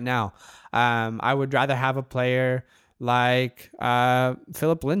it right now. I would rather have a player like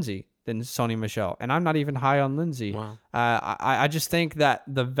Philip Lindsay than Sony Michel. And I'm not even high on Lindsay. Wow. I just think that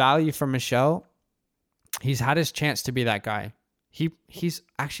the value for Michel, he's had his chance to be that guy. He's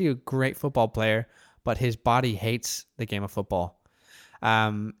actually a great football player, but his body hates the game of football.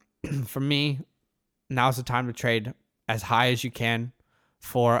 For me, now's the time to trade as high as you can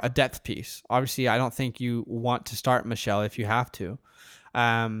for a depth piece. Obviously, I don't think you want to start Michel if you have to.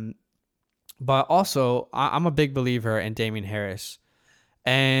 But also, I'm a big believer in Damien Harris.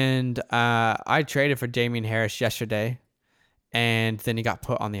 And I traded for Damien Harris yesterday, and then he got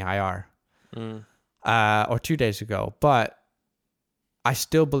put on the IR or 2 days ago. But I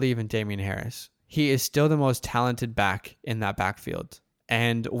still believe in Damien Harris. He is still the most talented back in that backfield.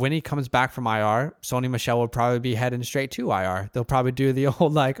 And when he comes back from IR, Sony Michel will probably be heading straight to IR. They'll probably do the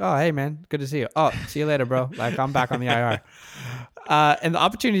old oh, hey, man, good to see you. Oh, see you later, bro. I'm back on the IR. And the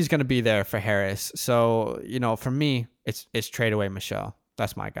opportunity is going to be there for Harris. So, for me, it's trade away Michel.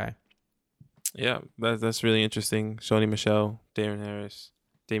 That's my guy. Yeah, that's really interesting. Sony Michel, Damien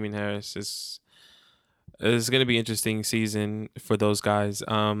Harris is going to be an interesting season for those guys.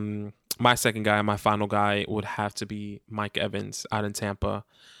 My second guy, my final guy, would have to be Mike Evans out in Tampa.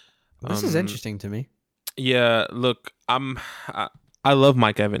 This is interesting to me. Yeah, look, I love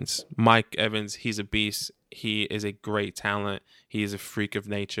Mike Evans. Mike Evans, he's a beast. He is a great talent. He is a freak of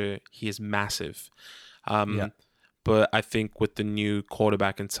nature. He is massive. But I think with the new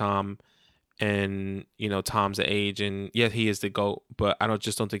quarterback in Tom, and Tom's the age, and yeah, he is the GOAT, but I don't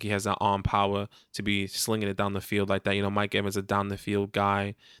think he has that arm power to be slinging it down the field like that. Mike Evans is a down the field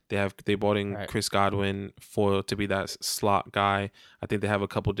guy. They brought in Chris Godwin to be that slot guy. I think they have a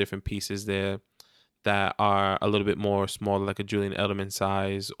couple different pieces there that are a little bit more smaller, like a Julian Edelman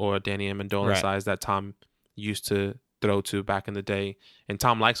size or a Danny Amendola size that Tom used to throw to back in the day. And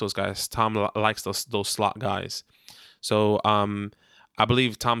Tom likes those guys. Tom likes those slot guys. So I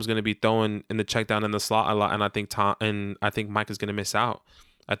believe Tom's going to be throwing in the check down in the slot a lot, and I think Mike is going to miss out.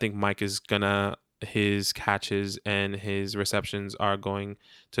 I think Mike is his catches and his receptions are going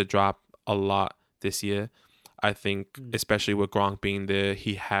to drop a lot this year. I think, especially with Gronk being there,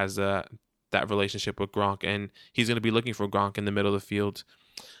 he has that relationship with Gronk, and he's going to be looking for Gronk in the middle of the field.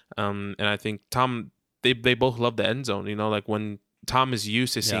 And I think Tom, they both love the end zone. Like when Tom is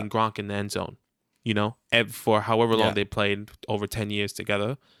used to seeing Gronk in the end zone. For however long they played, over 10 years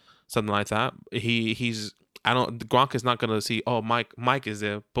together, something like that. Gronk is not going to see, oh, Mike is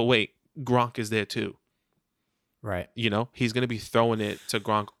there, but wait, Gronk is there too. Right. He's going to be throwing it to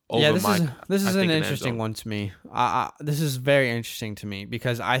Gronk over Mike. This is an interesting one to me. This is very interesting to me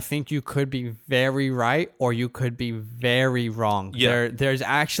because I think you could be very right or you could be very wrong. Yeah. There's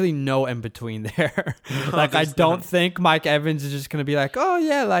actually no in between there. I don't think Mike Evans is just going to be like, oh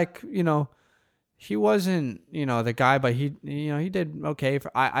yeah, he wasn't, the guy, but he did okay.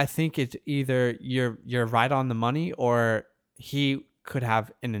 I think it's either you're right on the money or he could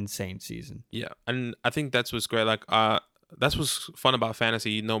have an insane season. Yeah, and I think that's what's great. Like, that's what's fun about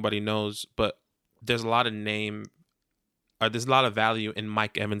fantasy. Nobody knows, but there's a lot of there's a lot of value in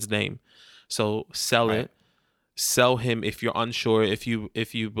Mike Evans' name. So sell it, sell him if you're unsure, if you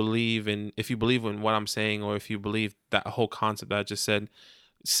believe in what I'm saying, or if you believe that whole concept that I just said,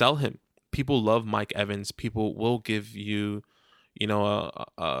 sell him. People love Mike Evans. People will give you,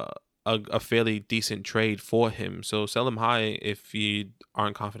 a fairly decent trade for him. So sell him high if you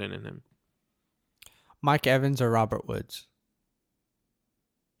aren't confident in him. Mike Evans or Robert Woods?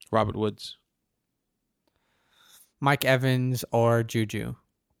 Robert Woods. Mike Evans or Juju?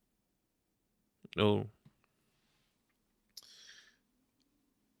 Oh.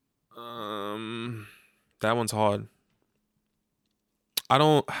 That one's hard.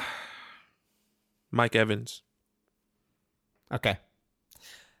 Mike Evans. Okay.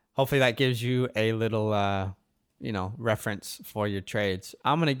 Hopefully that gives you a little, reference for your trades.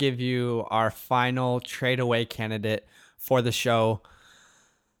 I'm going to give you our final trade away candidate for the show.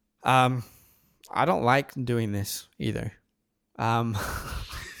 I don't like doing this either. I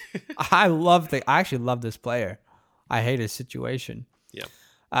actually love this player. I hate his situation.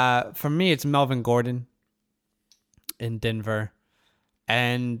 Yeah. For me, it's Melvin Gordon in Denver.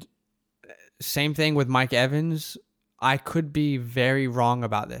 And same thing with Mike Evans. I could be very wrong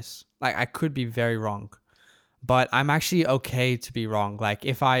about this. Like, I could be very wrong. But I'm actually okay to be wrong. Like,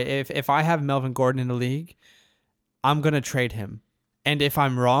 if I have Melvin Gordon in the league, I'm going to trade him. And if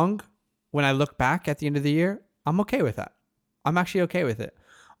I'm wrong, when I look back at the end of the year, I'm okay with that. I'm actually okay with it.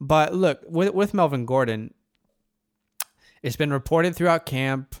 But look, with Melvin Gordon, it's been reported throughout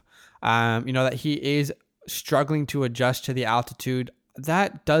camp, that he is struggling to adjust to the altitude.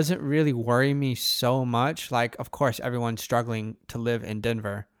 That doesn't really worry me so much. Like, of course, everyone's struggling to live in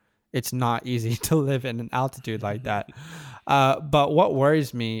Denver. It's not easy to live in an altitude like that. But what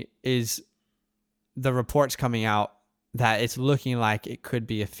worries me is the reports coming out that it's looking like it could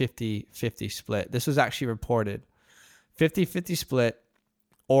be a 50-50 split. This was actually reported. 50-50 split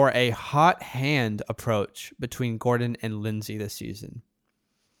or a hot hand approach between Gordon and Lindsay this season.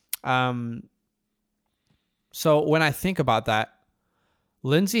 So when I think about that,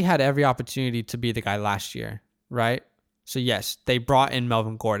 Lindsay had every opportunity to be the guy last year, right? So yes, they brought in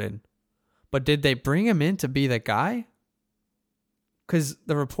Melvin Gordon. But did they bring him in to be the guy? Because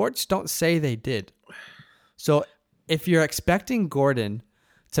the reports don't say they did. So if you're expecting Gordon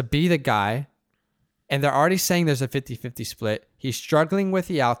to be the guy, and they're already saying there's a 50-50 split, he's struggling with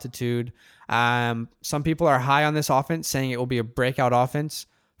the altitude. Some people are high on this offense, saying it will be a breakout offense.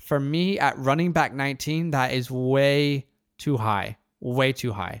 For me, at running back 19, that is way too high. Way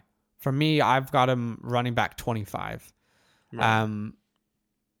too high. For me, I've got him running back 25. Right.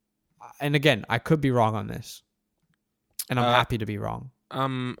 And again, I could be wrong on this. And I'm happy to be wrong.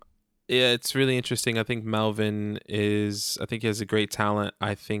 Yeah, it's really interesting. I think Melvin he has a great talent.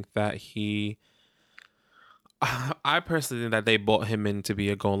 I think that I personally think that they bought him in to be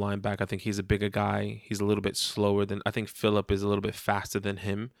a goal line back. I think he's a bigger guy. He's a little bit slower I think Phillip is a little bit faster than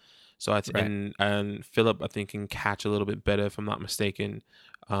him. So and Phillip, I think, can catch a little bit better, if I'm not mistaken.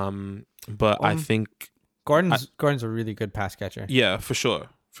 I think Gordon's a really good pass catcher. Yeah, for sure.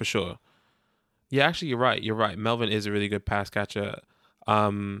 Yeah, actually, you're right. Melvin is a really good pass catcher.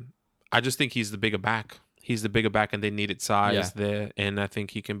 I just think he's the bigger back. And they needed size there, and I think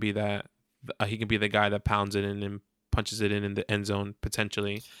he can be that. He can be the guy that pounds it in and punches it in the end zone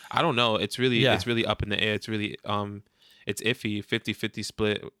potentially. I don't know. It's really up in the air. It's really it's iffy. 50-50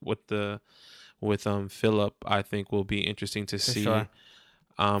 split with Phillip, I think, will be interesting to see. Sure.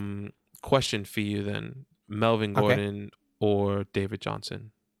 Question for you then: Melvin Gordon or David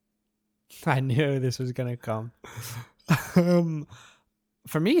Johnson? I knew this was gonna come.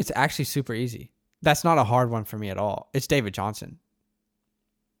 For me, it's actually super easy. That's not a hard one for me at all. It's David Johnson.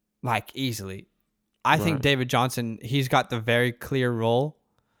 Like, easily. I think David Johnson, he's got the very clear role.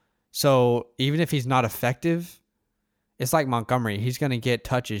 So even if he's not effective, it's like Montgomery. He's going to get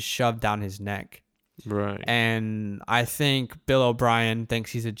touches shoved down his neck. Right. And I think Bill O'Brien thinks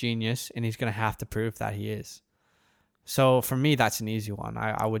he's a genius, and he's going to have to prove that he is. So for me, that's an easy one.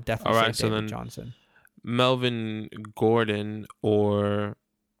 I would definitely say David Johnson. Melvin Gordon, or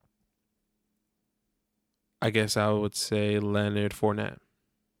I guess I would say Leonard Fournette.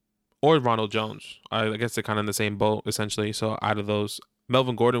 Or Ronald Jones. I guess they're kind of in the same boat, essentially. So out of those,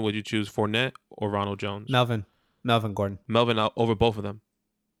 Melvin Gordon, would you choose Fournette or Ronald Jones? Melvin Gordon. Melvin over both of them?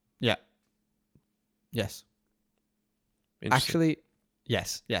 Yeah. Yes. Actually,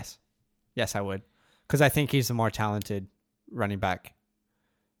 yes. Yes, I would. Because I think he's the more talented running back.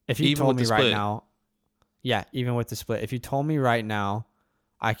 If you told me right now... Yeah, even with the split. If you told me right now,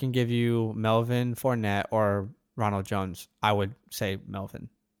 I can give you Melvin Fournette or Ronald Jones, I would say Melvin,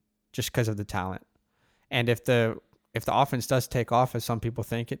 just because of the talent. And if the offense does take off, as some people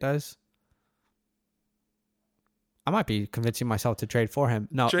think it does, I might be convincing myself to trade for him.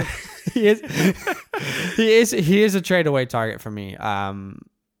 No, he is a trade away target for me.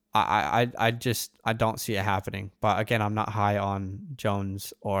 I don't see it happening. But again, I'm not high on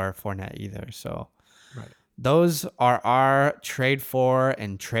Jones or Fournette either. So right. Those are our trade for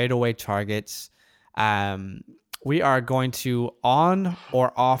and trade away targets. We are going to on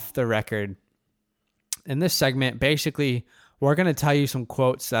or off the record. In this segment, basically, we're going to tell you some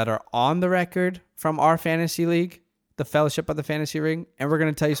quotes that are on the record from our fantasy league, the Fellowship of the Fantasy Ring, and we're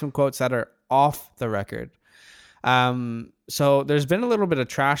going to tell you some quotes that are off the record. So there's been a little bit of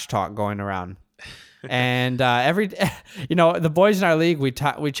trash talk going around. And the boys in our league, we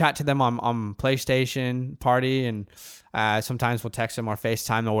chat to them on PlayStation Party, and sometimes we'll text them or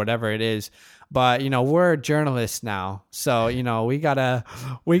FaceTime or whatever it is. But we're journalists now, so we gotta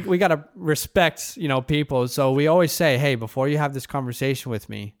respect people. So we always say, hey, before you have this conversation with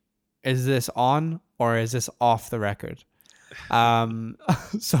me, is this on or is this off the record?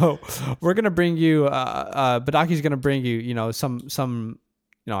 So we're gonna bring you, Badaki's gonna bring you, some.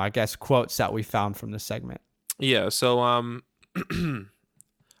 I guess quotes that we found from this segment. Yeah. So,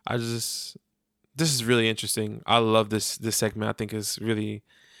 this is really interesting. I love this segment. I think is really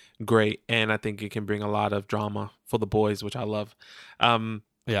great. And I think it can bring a lot of drama for the boys, which I love.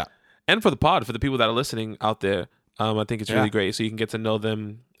 Yeah. And for the pod, for the people that are listening out there, I think it's really great. So you can get to know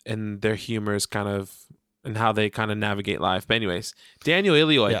them and their humors and how they kind of navigate life. But anyways, Daniel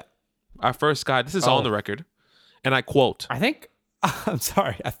Ilioy, our first guy, this is on the record. And I quote, I'm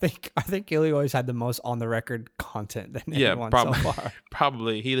sorry. I think Ilioy's had the most on the record content than anyone so far.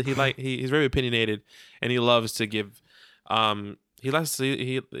 Probably. He's very opinionated, and he loves to give. He loves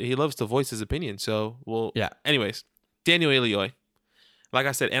to voice his opinion. So Anyways, Daniel Ilioy, like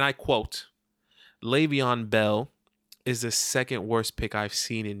I said, and I quote, Le'Veon Bell is the second worst pick I've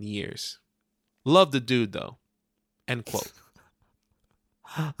seen in years. Love the dude though. End quote.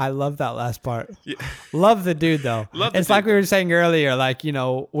 I love that last part. Yeah. Love the dude though. It's like we were saying earlier, like,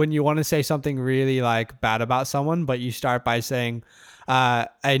 when you want to say something really like bad about someone, but you start by saying,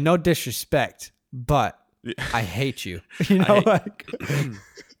 hey, no disrespect, but I hate you.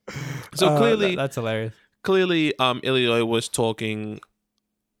 So clearly that's hilarious. Clearly, Ilioy was talking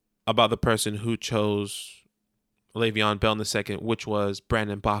about the person who chose Le'Veon Bell in the second, which was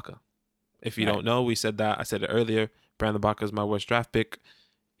Brandon Baca. If you don't know, I said it earlier. Brandon Baca is my worst draft pick.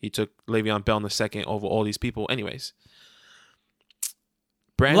 He took Le'Veon Bell in the second over all these people. Anyways.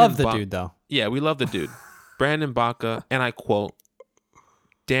 Love the dude, though. Yeah, we love the dude. Brandon Baca, and I quote,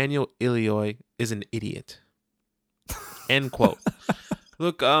 Daniel Ilioy is an idiot. End quote.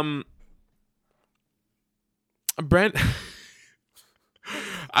 Look, Brandon...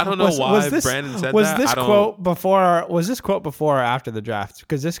 I don't know why Brandon said that. Was this quote before or after the draft?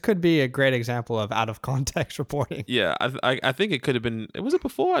 Because this could be a great example of out of context reporting. Yeah, I think it could have been. Was it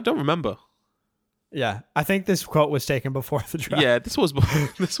before? I don't remember. Yeah, I think this quote was taken before the draft. Yeah, this was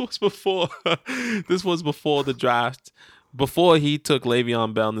before. This was before the draft. Before he took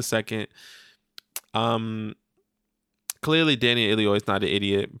Le'Veon Bell in the second. Clearly, Daniel Ilioy is not an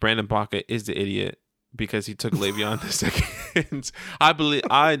idiot. Brandon Baca is the idiot because he took Le'Veon the second. I believe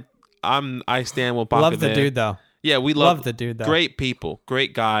I stand with Baca. Love the dude though. Yeah, we love the dude though. Great people,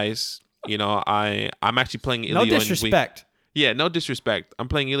 great guys. I'm actually playing Ilioy. No disrespect. No disrespect. I'm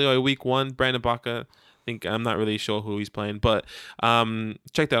playing Ilioy week 1. Brandon Baca. I'm not really sure who he's playing, but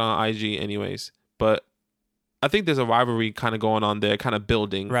check that on IG anyways. But I think there's a rivalry kind of going on there, kind of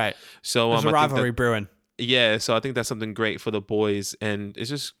building. Right. So there's a rivalry brewing. Yeah, so I think that's something great for the boys, and it's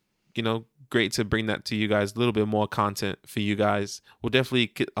just great to bring that to you guys. A little bit more content for you guys. We'll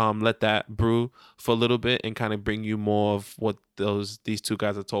definitely let that brew for a little bit and kind of bring you more of what these two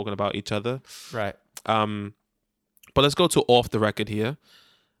guys are talking about each other. Right. But let's go to off the record here.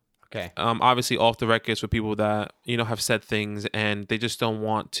 Okay. Obviously off the record is for people that have said things and they just don't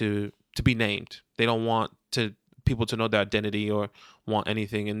want to be named. They don't want people to know their identity or want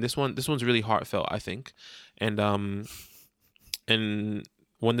anything. And this one's really heartfelt, I think. And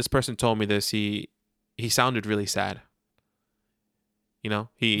when this person told me this, he sounded really sad.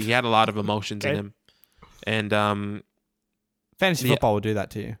 He had a lot of emotions in him. And fantasy football will do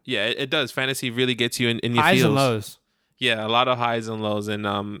that to you. Yeah, it does. Fantasy really gets you in your highs feels. And lows. Yeah, a lot of highs and lows. And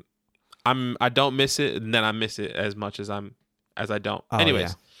I don't miss it, and then I miss it as much as I don't. Oh,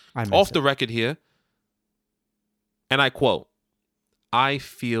 anyways, yeah. off the record here. And I quote, I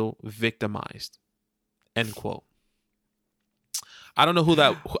feel victimized. End quote. I don't know who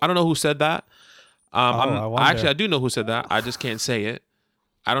said that. I do know who said that. I just can't say it.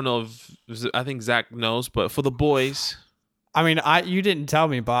 I don't know if I think Zach knows, but for the boys, I mean, you didn't tell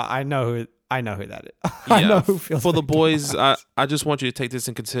me, but I know who that is. I know who feels for the boys. I just want you to take this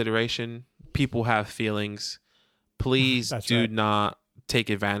in consideration. People have feelings. Please do not take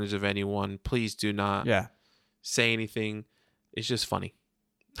advantage of anyone. Please do not say anything. It's just funny.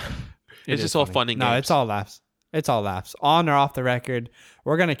 It's just all funny. No, it's all laughs. It's all laughs. On or off the record,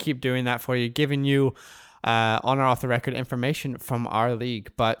 we're going to keep doing that for you, giving you on or off the record information from our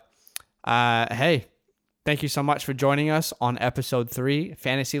league. But hey, thank you so much for joining us on episode 3,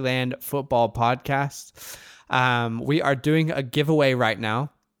 Fantasyland Football Podcast. We are doing a giveaway right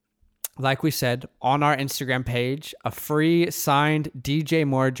now. Like we said, on our Instagram page, a free signed DJ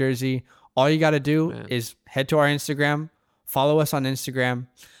Moore jersey. All you got to do is head to our Instagram, follow us on Instagram,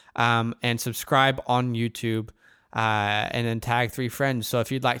 and subscribe on YouTube. And then tag 3 friends. So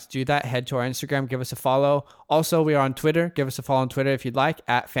if you'd like to do that, head to our Instagram, give us a follow. Also, we are on Twitter. Give us a follow on Twitter if you'd like,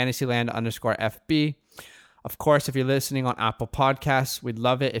 at Fantasyland_FB. Of course, if you're listening on Apple Podcasts, we'd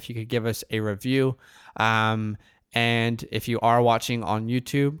love it if you could give us a review. And if you are watching on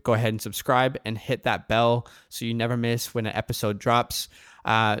YouTube, go ahead and subscribe and hit that bell so you never miss when an episode drops.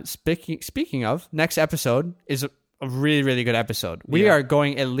 Speaking of, next episode is a really, really good episode. We are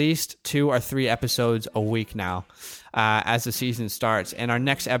going at least 2 or 3 episodes a week now as the season starts. And our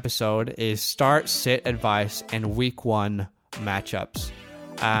next episode is start, sit, advice, and week 1 matchups.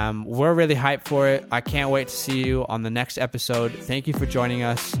 We're really hyped for it. I can't wait to see you on the next episode. Thank you for joining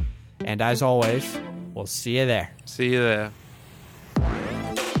us. And as always, we'll see you there. See you there.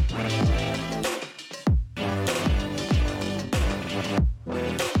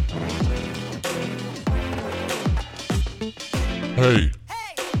 Hey,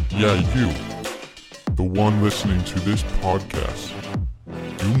 yeah, you, the one listening to this podcast,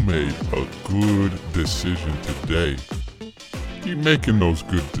 you made a good decision today. Keep making those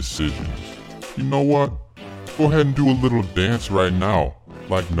good decisions. You know what? Go ahead and do a little dance right now,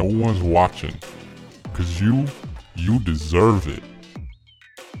 like no one's watching. 'Cause you deserve it.